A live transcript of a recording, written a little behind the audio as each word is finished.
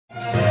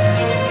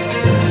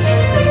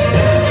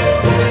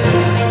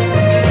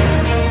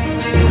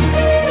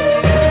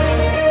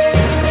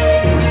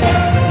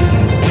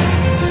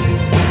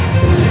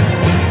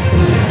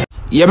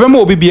Yebema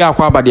obi bia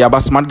kwa ba de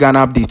aba smart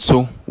Ghana update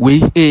so we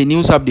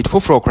news update for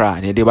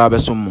frokra ne de ba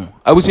beso mu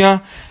abusia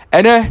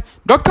ene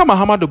Dr.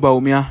 Mahamudu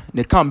Bawumia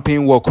ne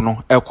campaign work no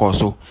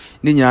ekoso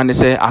ni nyina ne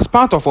say as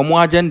part of omo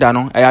agenda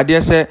no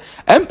eyade say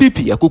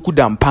MPP yakuku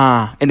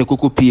dampa ene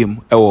kuku PM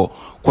ewo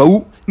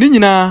Kwawu ni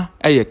nyina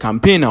eye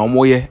campaign na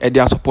omo ye e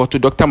dey support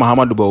Dr.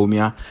 Mahamudu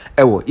Bawumia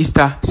ewo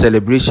Easter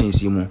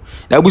celebrations yimu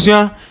na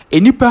abusia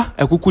enipa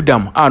ekuku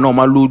dam a na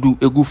oma loadu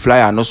egu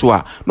flyer no so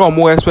a na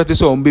omo expect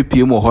say omo be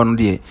PM ho no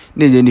de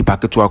na ye nipa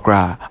keto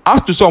akra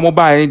as to say omo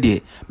ba ye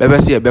de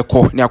bebe se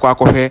ebekọ ne akwa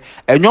akọhwe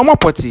enyomo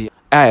poti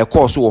a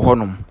course wo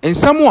honum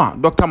ensam a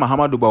Dr.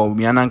 Mahamudu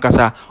Bawumia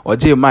nankasa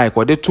oje mic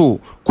ode to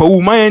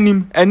Kwawu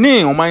mayanim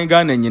ene oman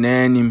Ghana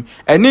nyina anim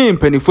ene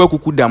mpanifo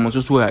akuku dam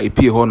so so a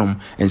epie honum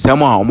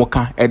ensam a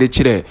omoka ede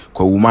kire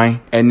Kwawu man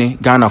ene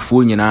Ghana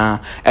fo nyina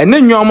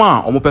ene nnyom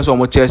a omopese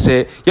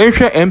omochese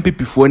yenhwe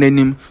MPP fo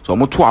nanim so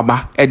omoto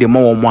aba ede ma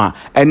wo mo a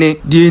ene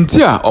die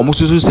nti a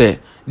omosusu se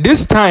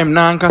this time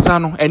na ankasa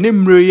no ene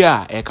mre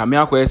ya e kame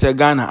akoyese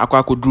Ghana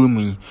akwakoduru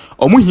mu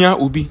omuhia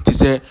obi ti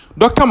se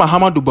Dr.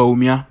 Mahamudu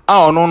Bawumia a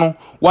ono no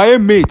waye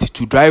mate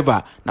to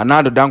driver na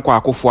nado danko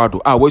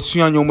akofoado a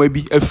wasua nyoma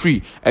bi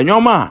afri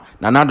enyoma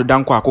na nado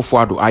danko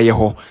akofoado aye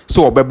ho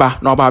se obeba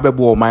na oba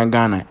bebo o man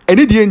Ghana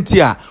ene die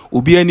nti a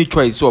obi ani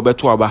choice se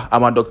obeto aba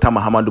ama Dr.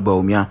 Mahamudu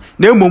Bawumia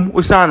na emom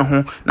usan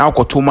ho na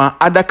akotoma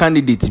other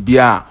candidate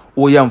bia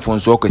oya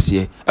mfonso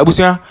okese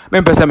abusia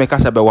mempesa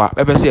mekasa bewa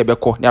pepese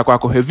ebekọ ne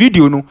akọ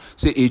video no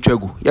se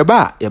etwagu ye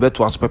ba ye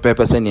beto aso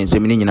pepese ne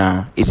nsem ni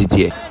nyina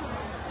esitie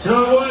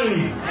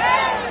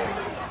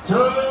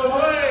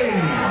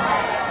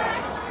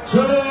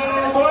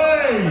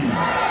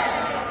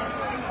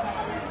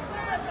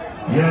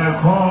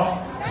Yeah, call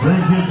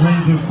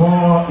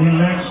 2024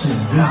 election,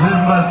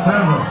 December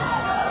 7th.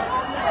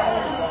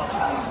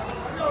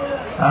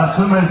 As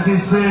soon as he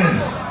said,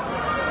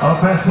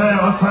 Opese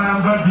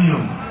Osan Babio,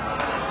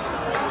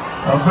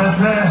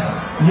 Opese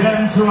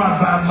Yentu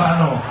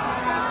Abambano.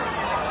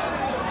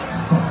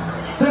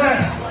 Say,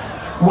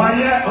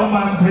 why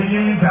Oman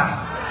Pinida?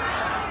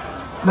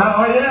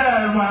 Now,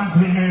 Oman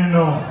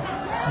Pinino.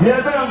 The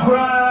other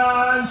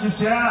grand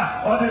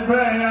Shishia or the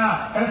prayer,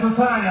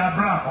 Esosaya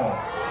Bravo.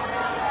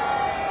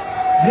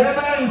 The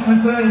other is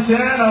the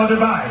share of the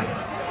Bible.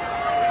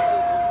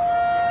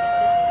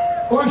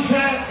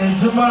 Ushe and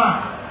Juma.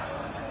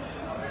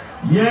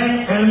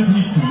 Young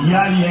MPP,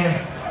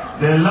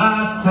 the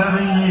last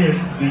 7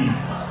 years, we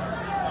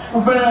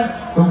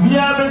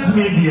haven't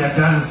made a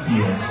dance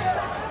here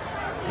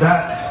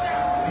that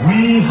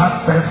we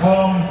have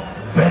performed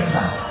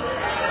better.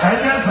 And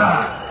yes, sir,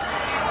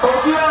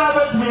 we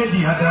haven't made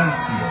a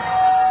dance here.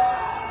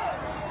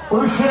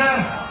 We share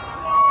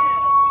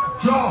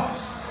jobs.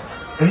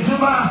 In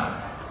Juba,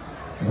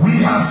 we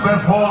have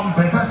performed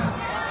better.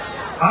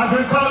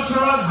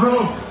 Agricultural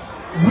growth,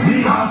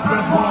 we have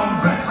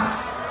performed better.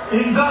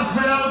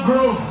 Industrial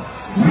growth,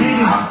 we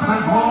have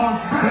performed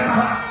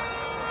better.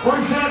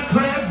 Ocean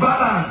trade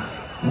balance,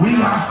 we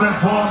have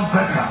performed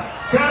better.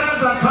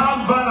 Current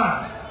account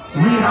balance,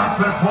 we have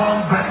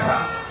performed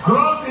better.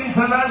 Growth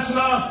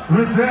international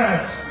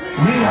reserves,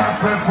 we have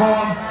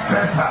performed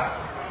better.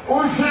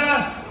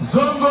 Ocean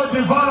Zongo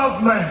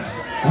development,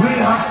 we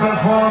have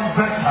performed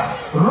better.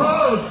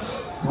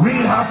 Roads, we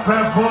have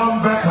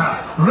performed better.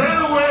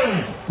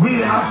 Railway, we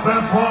have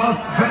performed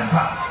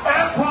better.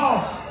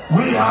 Airports,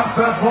 we have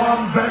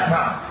performed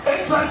better.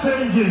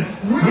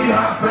 Interchanges, we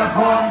have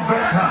performed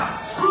better.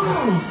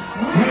 Schools,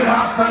 we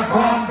have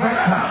performed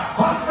better.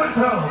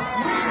 Hospitals,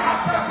 we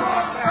have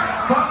performed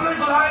better. Public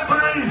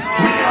libraries,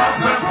 we have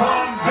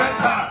performed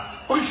better.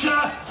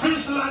 Usha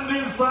fish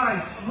landing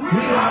sites,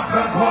 we have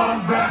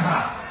performed better.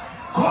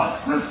 Court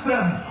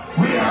system,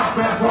 we have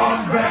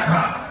performed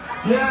better.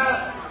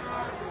 Yeah,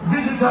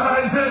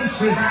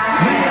 digitalization,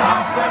 we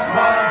have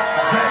performed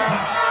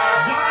better.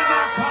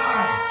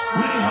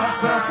 We have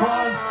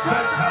performed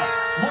better.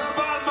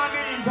 Mobile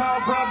money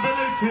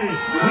interoperability,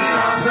 we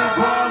have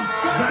performed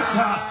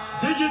better.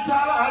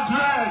 Digital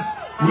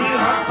address, we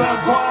have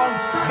performed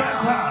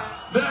better.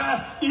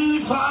 The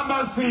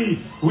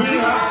e-pharmacy, we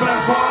have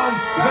performed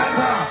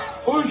better.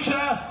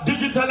 Usha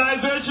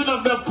digitalization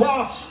of the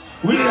ports,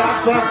 we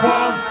have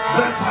performed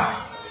better.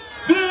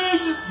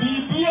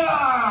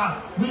 BBR,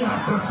 we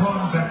have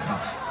performed better.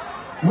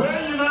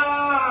 Where you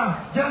know,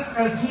 just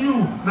a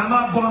few,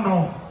 Nama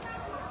Bono.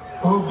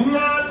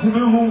 Obia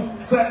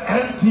Timu said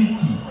MPP,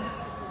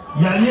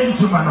 Yayen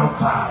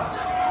Jumanoka.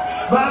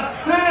 But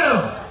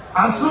still,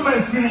 as soon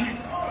as see,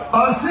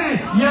 or see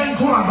Yen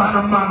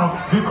Jumanamano,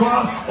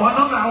 because one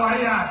of our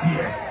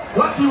here.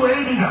 What you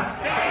aiming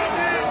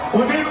at?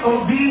 Within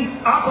Obi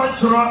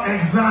Aperture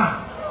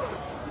exam,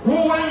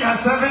 who went at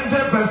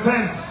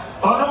 70%,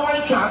 or no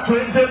went at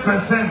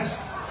 20%.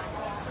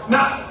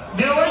 Now,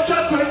 they went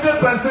at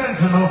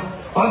 20%, you know,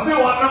 or say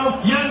one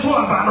of Yen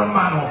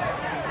Jumanamano.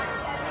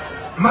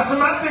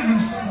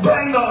 Mathematics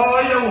bang the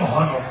oil.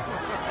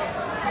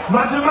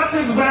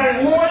 Mathematics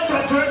bang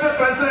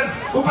 20%.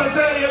 Who can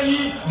tell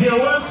you they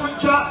were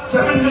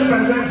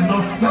 70%? No,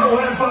 now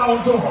we're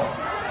found to.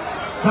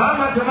 Some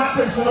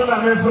mathematics no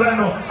na me friend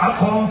no I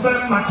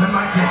confirm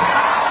mathematics.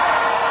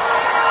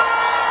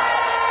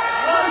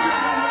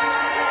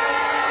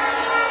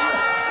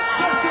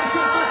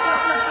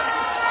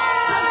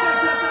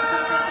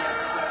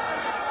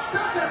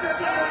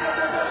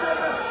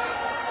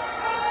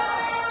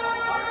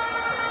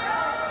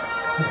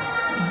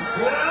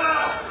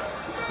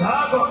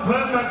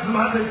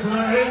 Mathematics no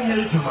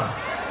any juma.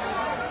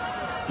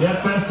 Ya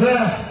pese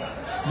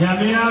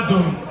nyame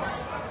adom.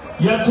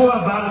 Ya to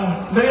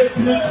abano na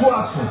etini to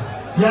aso.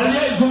 Ya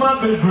ye juma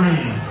bebre.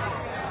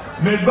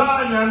 Me ba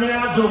nyame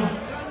adom.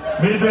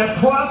 Me be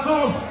to aso.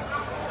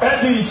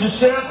 Edi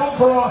hihye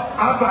foforo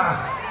aba.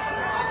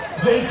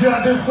 Le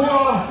jadefo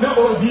ne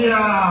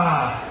obia.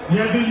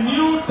 Ya the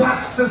new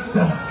tax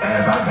system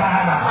eba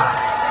Ghana.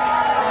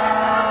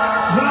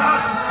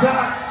 Flat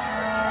tax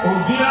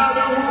obia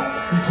no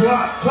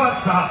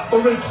Twatsa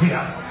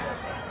Ometria.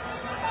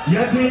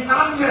 Yet the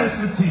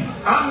amnesty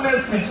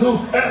to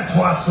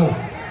Twaso.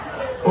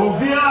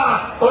 Obia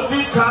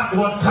Odika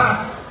or tax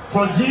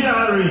for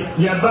GRA,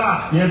 Yaba,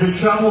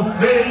 Yabitramu,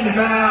 they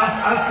now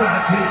are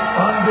started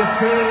on the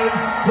same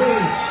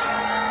page.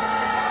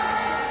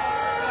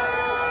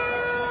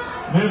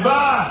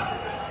 Meba,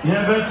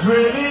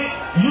 Yabatraining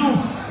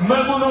youth,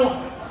 Maguno,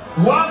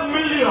 1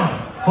 million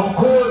for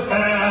code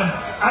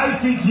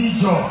ICT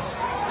jobs.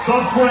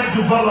 Software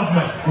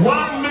development,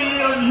 1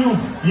 million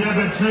youth,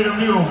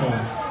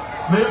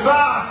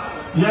 Meba,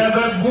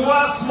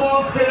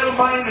 small scale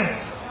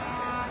miners,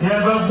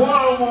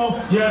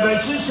 Bawumia,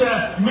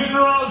 Shisha,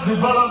 Minerals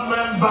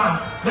Development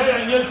Bank,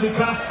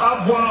 Yesika,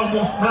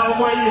 Abuamo, now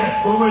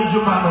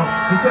Jumano,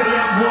 to say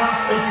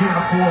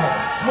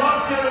small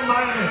scale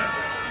miners,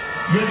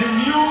 the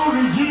new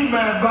regime,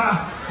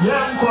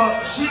 Yanko,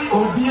 she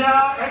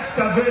Obia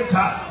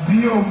excavator,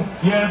 Biom,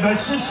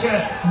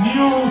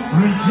 new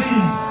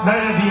regime,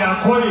 Nadia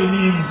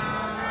Koinim.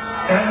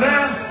 And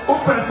then,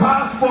 open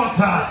passport,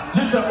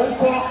 just a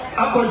Oko,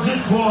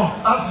 Akojifo,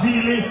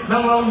 Afili,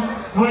 now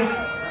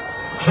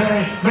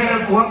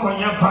work on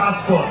your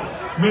passport.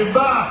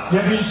 Meba,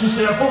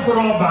 Yabishisha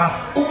Fuforoba,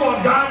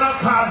 Ghana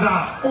Kada,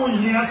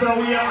 yes,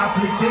 we are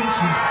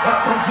application,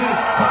 Akojif,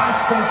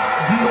 passport,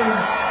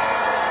 Biom.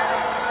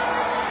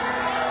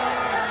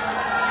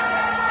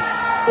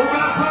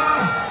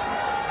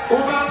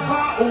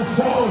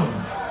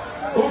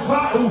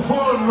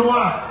 Ufa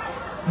noa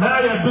na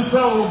ya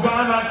bisa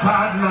Ghana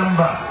card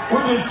number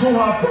udi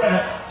tuwa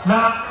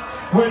na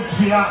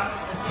wetia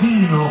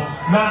fino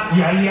na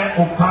ya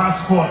o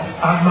passport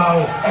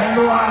amao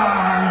no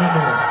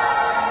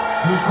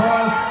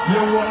because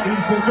you want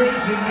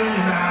information in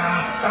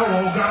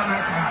Ghana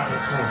card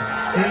so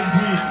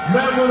enti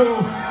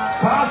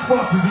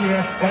passport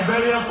there a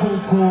very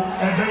cool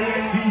a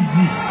very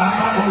easy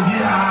ama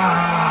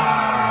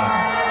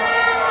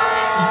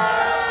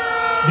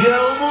the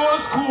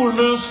almost school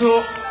no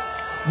so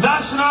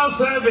national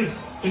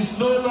service is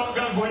no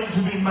longer going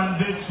to be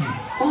mandatory.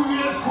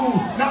 Uye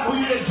school na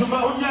uye juma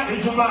unya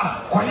ejuma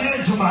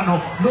kwaye juma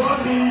no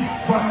need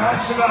for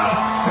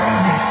national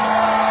service.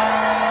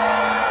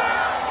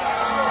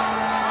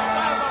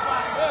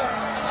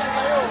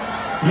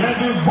 Yeah,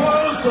 the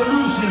bold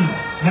solutions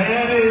na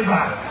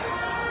yereba,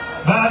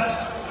 but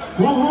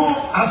who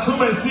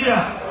assume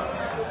here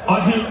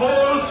are the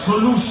old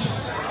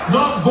solutions,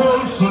 not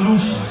bold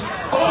solutions.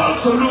 All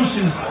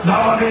solutions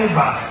now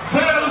neighbor,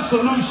 failed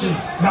solutions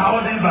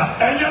now neighbor.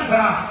 And yes,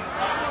 sir.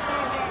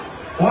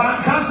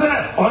 One can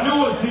say, on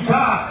you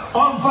sika,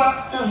 on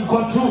fat and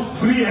control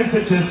free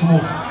SHS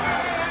move.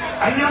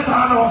 And yes,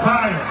 I know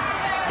kind.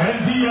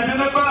 And the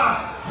never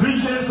free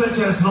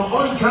SHS no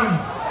on come.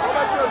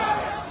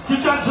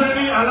 Teacher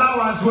training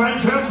allowance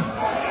when come.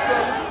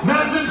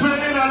 Nursing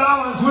training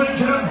allowance when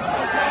come.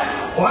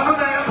 One of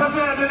the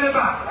embassy the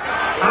neighbor.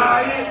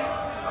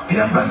 The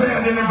embassy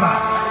the neighbor.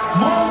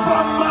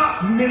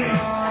 Mofama me,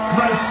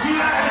 my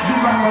sphere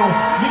ejumano,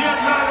 me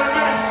and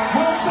Ghanaweb,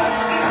 Moses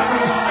Tiano,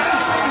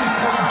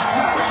 Eshanism,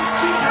 Nabi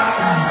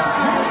Kikari,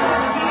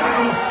 Moses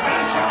Tiano,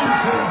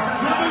 Eshanism,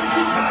 Nabi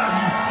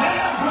Kikari,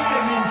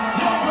 Yakwani,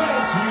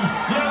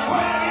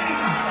 Yakwani,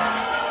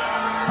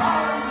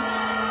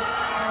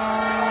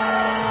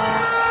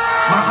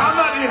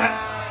 Muhammad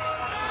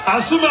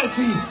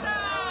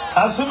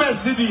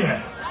Asumasi dear,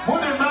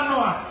 what a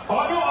manoa,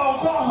 or you all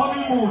call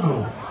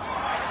honeymoon.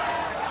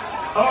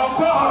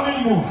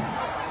 Honeymoon.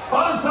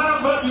 On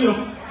somebody,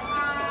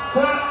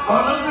 sir,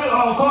 honestly,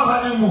 I'll call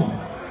honeymoon.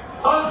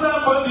 On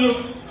somebody,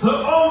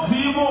 so all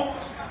female,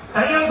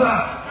 and yes, sir,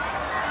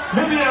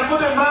 maybe I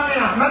put a money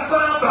on that's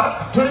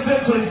about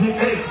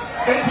 2028.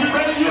 And you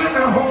many years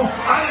ago,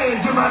 I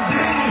am Jumadi,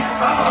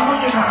 I'm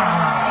a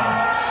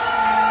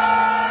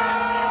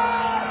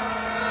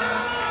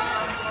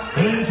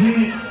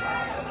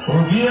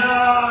Obia.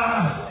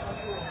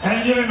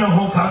 And you know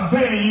who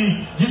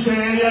campaign, you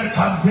say a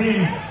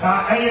campaign,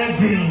 a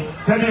thing,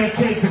 send a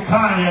cake to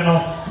car, you know,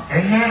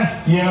 and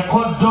then you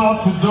call door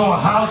to door,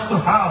 house to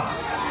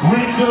house,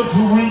 window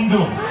to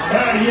window,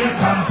 a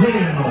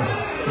campaign, no.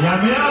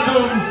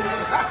 Yamiadum,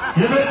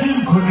 you make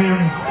him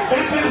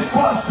It is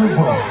possible.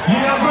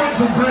 You are going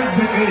to break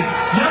the age.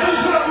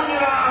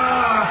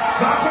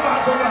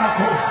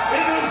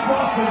 It is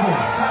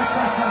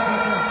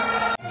possible.